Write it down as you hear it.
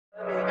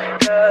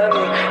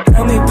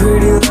Tell me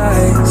pretty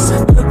lies,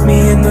 look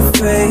me in the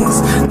face,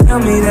 tell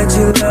me that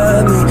you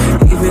love me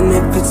even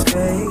if it's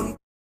fake.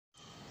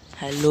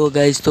 Hello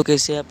guys, तो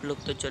कैसे आप लोग।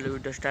 तो चलो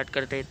video start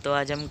करते हैं। तो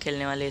आज हम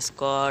खेलने वाले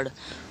स्क्वाड,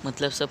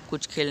 मतलब सब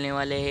कुछ खेलने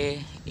वाले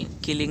हैं।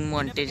 किलिंग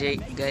मॉन्टेज है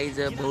गाइज,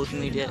 बहुत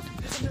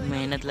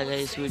मेहनत लगा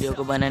है इस वीडियो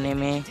को बनाने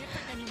में।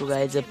 तो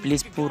गाइज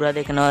प्लीज़ पूरा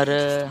देखना और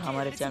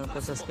हमारे चैनल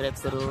को सब्सक्राइब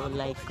करो,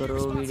 लाइक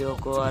करो वीडियो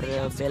को और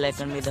बेल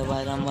आइकन भी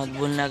दबाना मत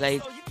भूलना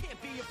गाइज।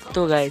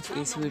 तो गाइज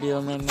इस वीडियो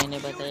में मैंने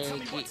बताया है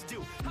कि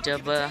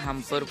जब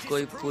हम पर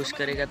कोई पुश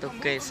करेगा तो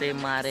कैसे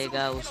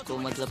मारेगा उसको,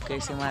 मतलब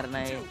कैसे मारना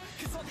है,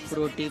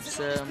 प्रो टिप्स,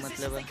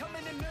 मतलब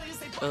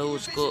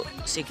उसको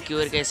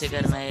सिक्योर कैसे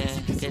करना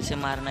है, कैसे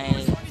मारना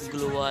है,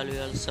 ग्लू वॉल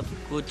सब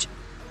कुछ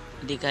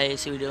दिखाया है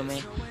इस वीडियो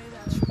में।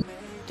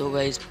 तो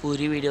गाइज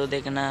पूरी वीडियो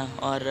देखना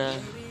और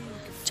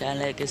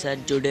चैनल के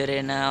साथ जुड़े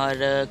रहना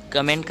और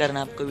कमेंट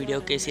करना आपको वीडियो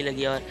कैसी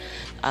लगी और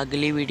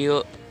अगली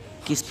वीडियो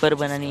किस पर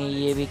बनानी है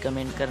ये भी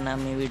कमेंट करना।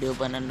 मैं वीडियो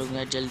बना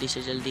लूँगा जल्दी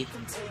से जल्दी।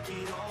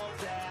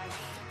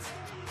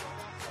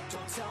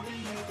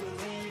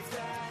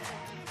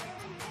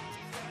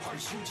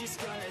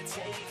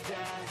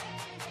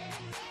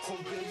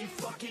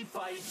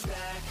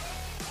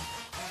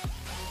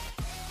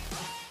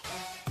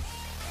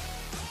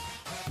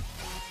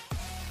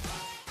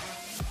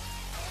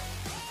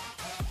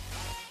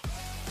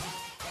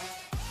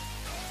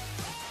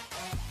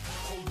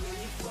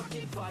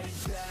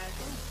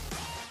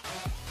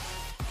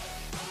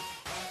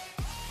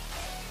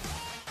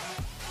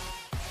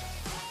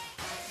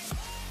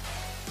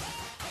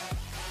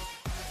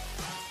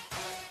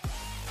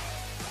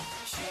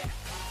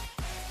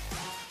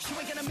 You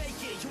ain't gonna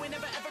make it, you ain't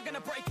never ever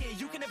gonna break it.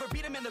 You can never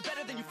beat them and they're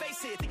better than you, face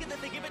it. Thinking that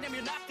they give a damn,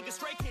 you're not, think a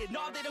stray kid.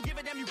 No, they don't give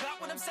a damn, you got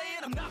what I'm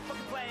saying? I'm not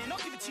fucking playing, I'll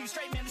give it to you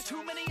straight, man. There's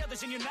too many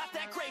others and you're not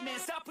that great, man.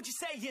 Stop what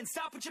you're saying,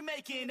 stop what you're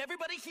making.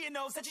 Everybody here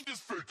knows that you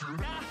just faking.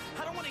 Nah,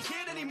 I don't wanna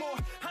hear it anymore,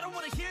 I don't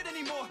wanna hear it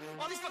anymore.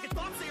 All these fucking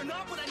thoughts, they are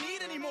not what I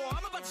need anymore.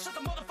 I'm about to shut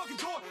the motherfucking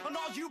door on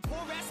all you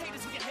poor ass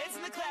haters with your heads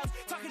in the clouds,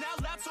 talking out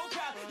loud so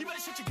proud. You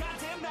better shut your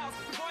goddamn mouth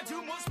before I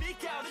do more, speak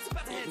out. It's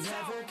about to head south.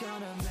 Never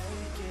gonna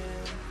make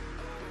it,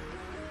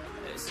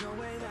 there's no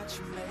way that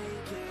you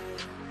make it.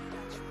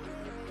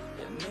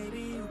 And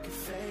maybe you can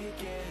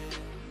fake it,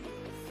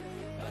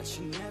 but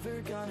you're never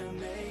gonna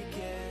make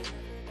it.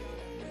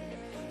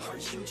 Are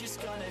you just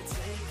gonna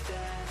take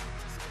that,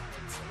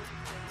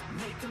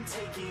 make them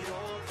take it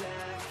all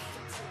back?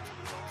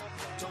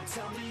 Don't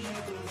tell me you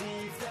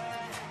believe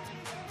that.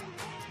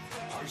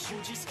 Are you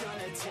just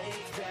gonna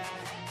take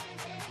that,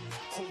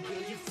 or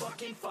will you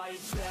fucking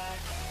fight back?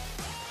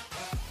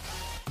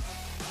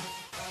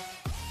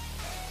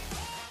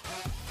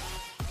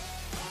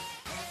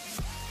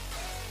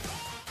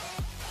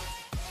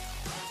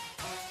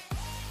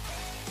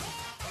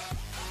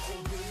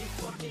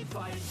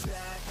 Fight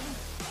back.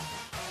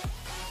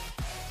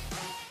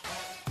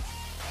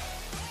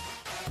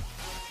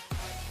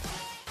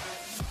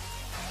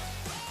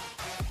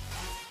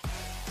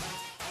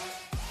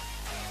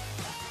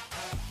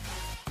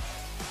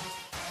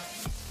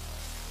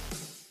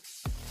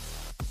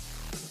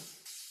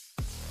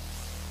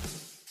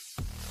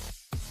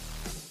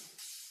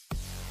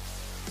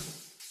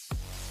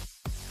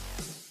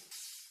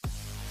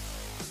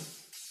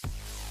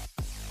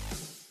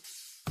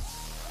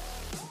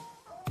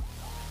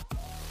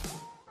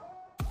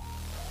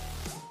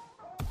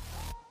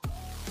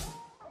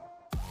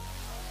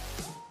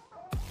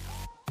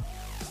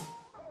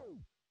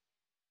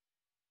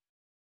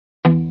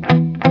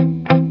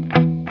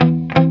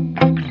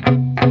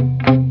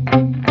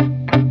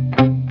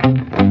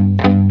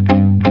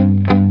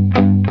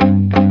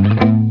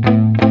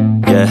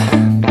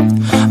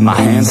 My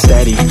hands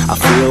steady, I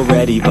feel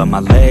ready, but my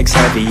legs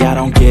heavy, I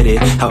don't get it.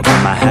 How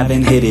come I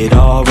haven't hit it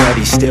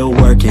already? Still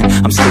working,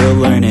 I'm still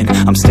learning,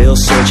 I'm still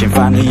searching,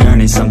 finally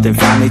earning something,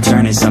 finally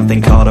turning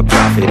something called a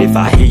profit. If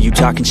I hear you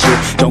talking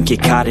shit, don't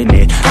get caught in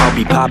it. I'll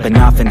be popping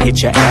off and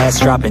hit your ass,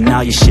 dropping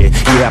all your shit.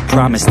 Yeah, I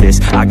promise this,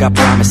 I got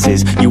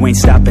promises, you ain't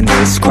stopping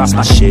this. Cross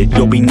my shit,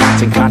 you'll be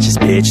knocked unconscious,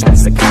 bitch.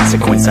 That's the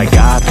consequence, I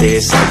got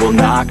this, I will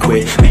not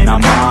quit. Man,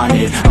 I'm on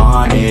it,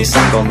 honest,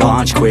 I'm gon'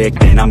 launch quick,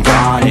 then I'm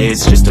gone.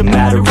 It's just a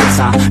matter of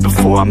time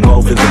before I'm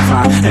over the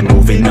climb and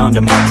moving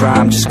under my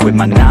prime. Just quit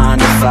my 9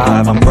 to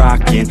 5, I'm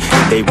rocking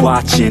and they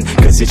watching,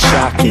 cause it's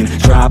shocking.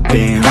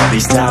 Dropping all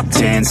these top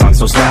 10 songs,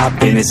 so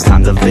stopping. It's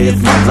time to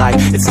live my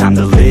life, it's time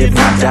to live,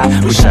 not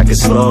die. Wish I could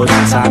slow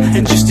down time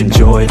and just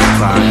enjoy the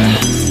climb.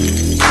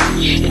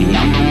 And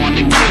I'm the one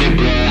to get it,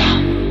 bro.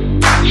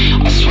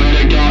 I swear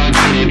to God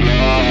I get it,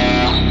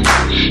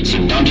 bro. So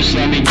don't just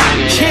let me get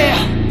it.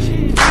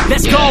 Yeah,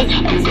 let's go.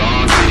 I'm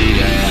gon' get it,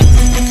 yeah.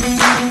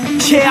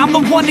 Yeah, I'm the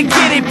one to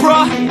get it,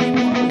 bro.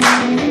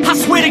 I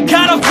swear to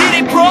God I'll get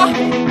it, bro.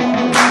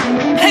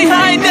 Hey,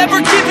 I ain't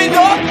never giving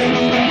up.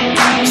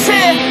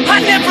 Yeah, I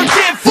never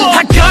give up.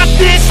 I got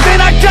this, man,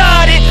 I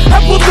got it.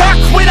 I will not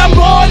quit, I'm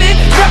on it.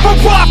 Never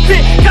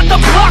profit, got the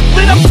block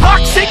lit, I'm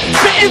toxic.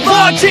 Spitting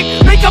logic,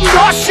 make them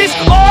nauseous.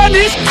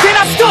 Honest, can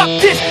I stop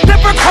this?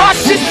 Never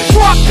cautious,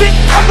 drop it,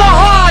 I'm the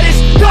hardest.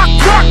 Knock,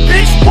 knock,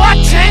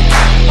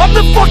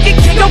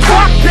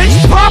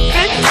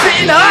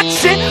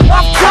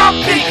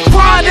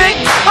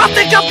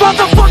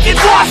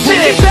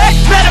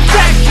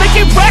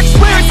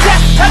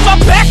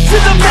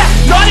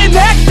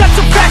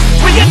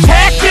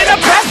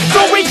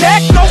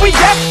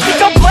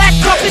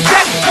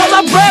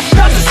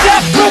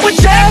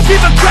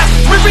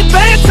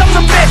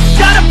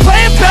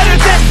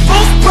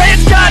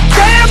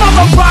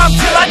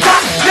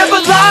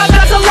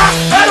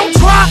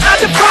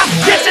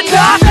 is it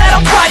not that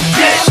I'm right,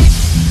 yeah?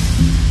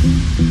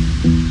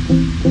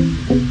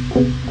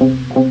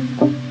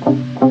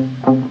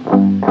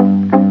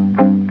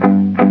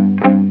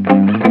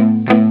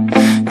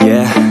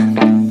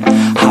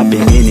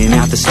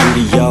 The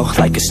studio,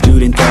 like a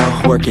student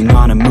though, working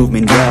on a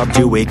movement, yeah, I'll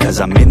do it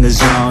cause I'm in the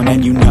zone.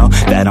 And you know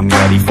that I'm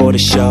ready for the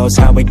shows.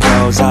 How it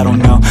goes, I don't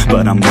know,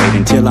 but I'm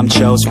waiting till I'm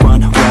chose.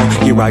 Run, roll,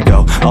 here I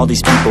go. All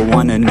these people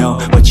wanna know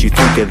what you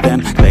think of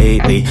them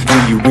lately. Do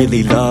you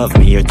really love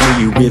me, or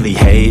do you really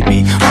hate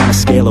me? On a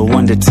scale of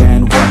 1 to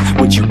 10, what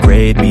would you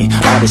grade me?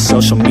 All this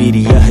social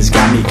media has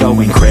got me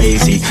going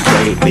crazy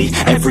lately.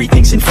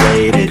 Everything's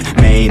inflated,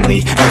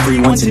 mainly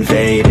everyone's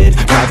invaded.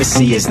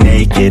 Privacy is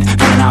naked,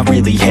 man, I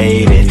really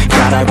hate it.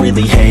 God, I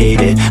really hate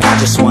it. I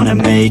just wanna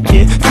make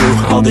it through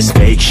all this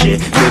fake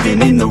shit.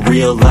 Living in the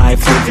real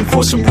life, living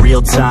for some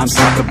real times.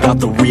 Talk about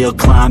the real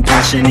climb,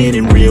 passionate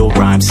in real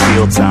rhymes.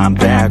 Steal time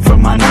back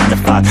from my 9 to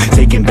 5,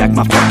 taking back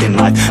my fucking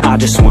life. I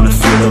just wanna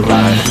feel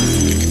alive.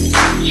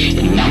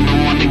 And I'm the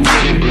one to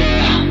get it, bro.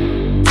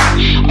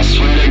 I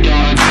swear to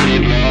God I get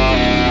it,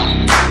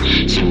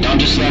 bro. So don't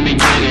just let me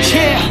get it.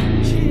 Yeah,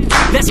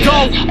 let's go.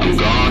 I'm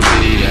gonna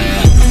get it, yeah.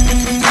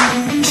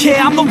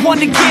 Yeah, I'm the one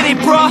to get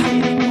it, bro.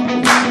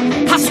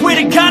 I swear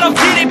to God I'll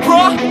get it,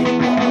 bro.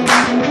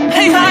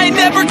 Hey, I ain't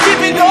never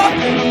giving up.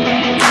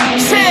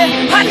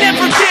 Yeah, I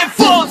never give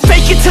up.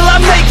 Fake it till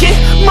I make it.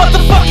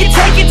 Motherfucking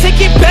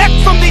take it back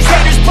from these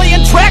haters.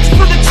 Playing tracks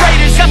for the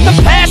traitors. Got the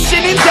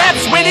passion in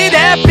depths when it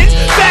happens.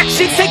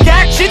 Factions take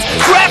actions,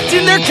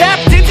 drafting their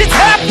captains. It's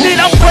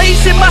happening. I'm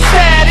raising my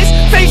status,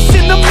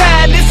 facing the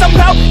madness. I'm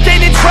out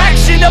gaining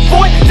traction,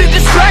 avoid the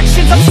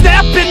distractions. I'm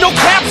snapping, no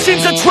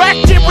captions,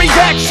 attracting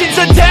reactions,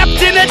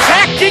 adapting,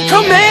 attacking,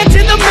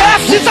 commanding the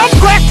masses. I'm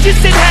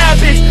practicing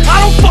habits, I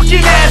don't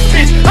fucking ask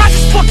bitch, I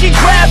just fucking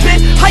grab it.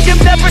 I am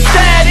never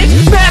static,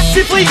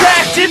 massively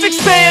active,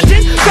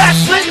 expanding,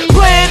 backslid,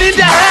 planning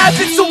to have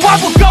it. So I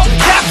will go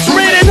capture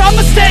it, and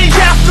I'ma stay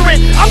after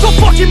it. I'm gonna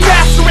fucking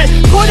master it,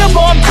 put them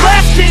on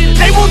blast it.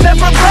 They will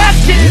never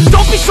last it,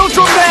 don't be so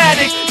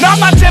dramatic. Not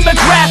my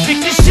demographic,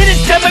 this shit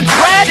is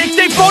democratic.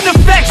 They phone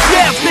effects,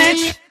 yeah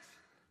bitch.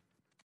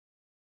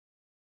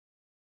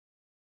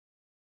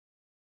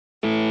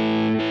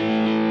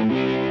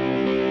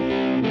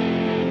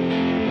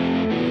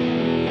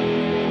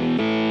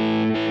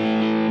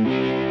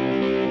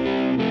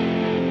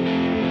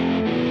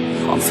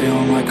 I'm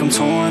feeling like I'm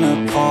torn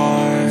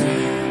apart,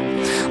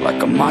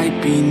 like I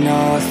might be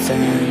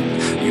nothing.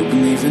 You've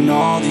been leaving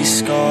all these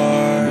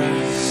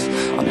scars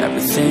on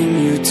everything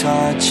you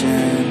touch,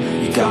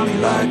 and you got me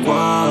like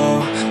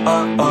whoa,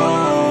 oh,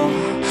 oh,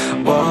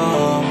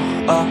 whoa,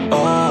 oh,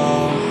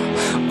 oh,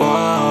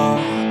 whoa,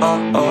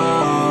 oh,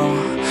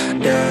 oh,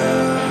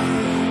 yeah.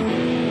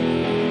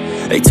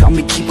 They tell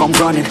me keep on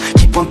running,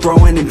 keep on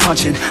throwing and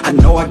punching. I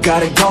know I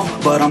gotta go,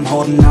 but I'm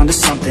holding on to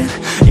something.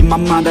 In my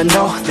mind I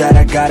know that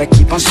I gotta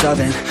keep on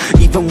shoving.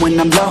 Even when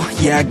I'm low,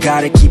 yeah, I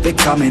gotta keep it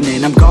coming.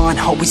 And I'm gone,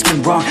 always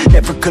been wrong,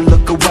 never could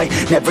look away.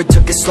 Never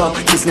took it slow,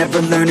 kids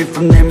never learning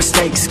from their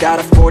mistakes. Got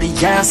a 40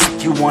 ounce,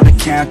 if you wanna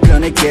count,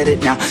 gonna get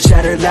it now.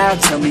 Shatter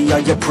loud, tell me are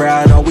you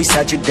proud, always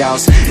had your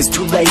doubts. It's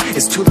too late,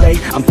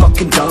 I'm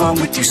fucking done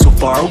with you. So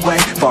far away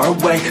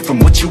from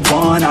what you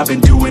want. I've been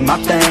doing my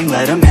thing,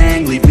 let them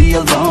hang, leave me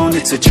alone.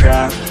 It's a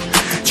trap,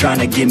 trying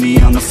to get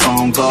me on the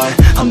phone, but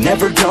I'll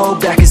never go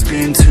back, it's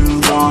been too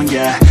long,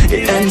 yeah.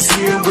 It ends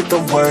here with the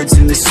words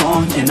in this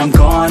song, and I'm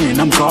gone, and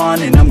I'm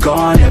gone, and I'm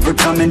gone, never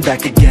coming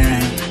back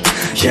again.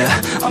 Yeah,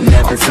 I'm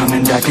never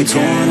coming back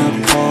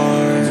again.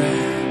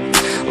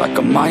 Apart, like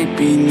I might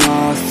be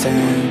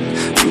nothing.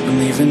 You've been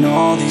leaving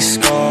all these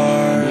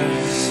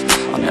scars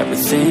on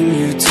everything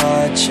you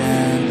touch,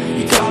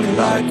 and you got me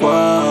like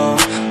whoa,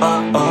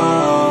 oh,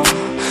 oh,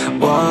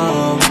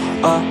 whoa,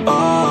 oh,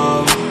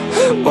 oh,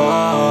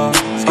 whoa.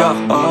 Let's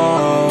go.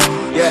 Oh,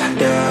 yeah,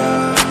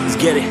 let's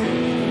get it.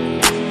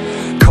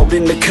 Cold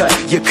in the cut,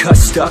 your cut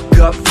stuck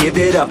up, give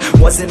it up.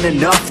 Wasn't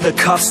enough, the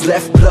cuffs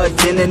left blood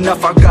thin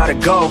enough. I gotta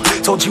go,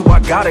 told you I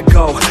gotta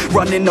go.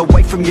 Running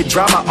away from your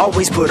drama,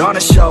 always put on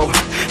a show.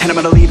 And I'm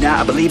gonna leave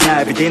now, I believe now.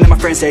 Everything that my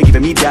friends say,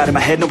 giving me doubt. In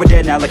my head, no, we're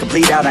dead now, like a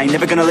bleed out. I ain't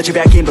never gonna let you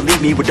back in,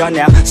 believe me, we're done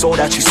now. Sold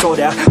out, you sold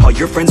out, all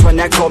your friends run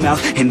that cold mouth.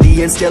 In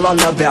the end, still all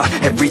about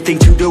everything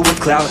to do with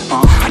clout.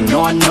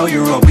 I know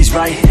you're always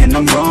right, and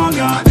I'm wrong,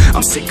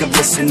 I'm sick of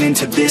listening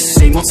to this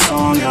same old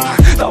song,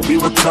 Thought we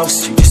were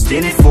close, you just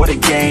in it for the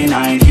gain.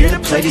 I ain't here to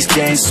play these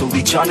games, so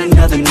reach on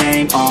another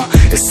name,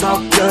 It's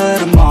all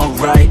good, I'm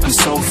alright, I'm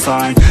so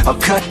fine. I'll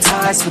cut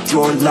ties with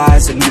your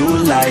lies, a new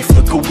life.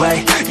 Look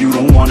away, you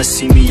don't wanna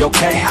see me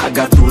okay. I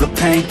got through the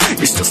pain,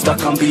 you're still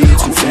stuck on being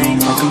too vain.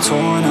 Like I'm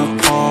torn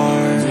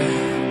apart,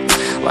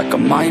 like I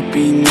might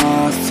be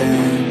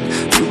nothing.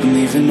 You've been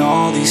leaving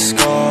all these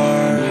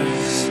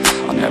scars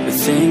on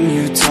everything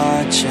you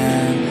touch,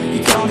 and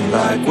you got me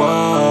like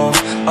whoa,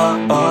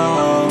 oh,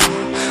 oh,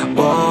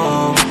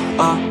 whoa,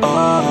 oh,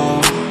 oh.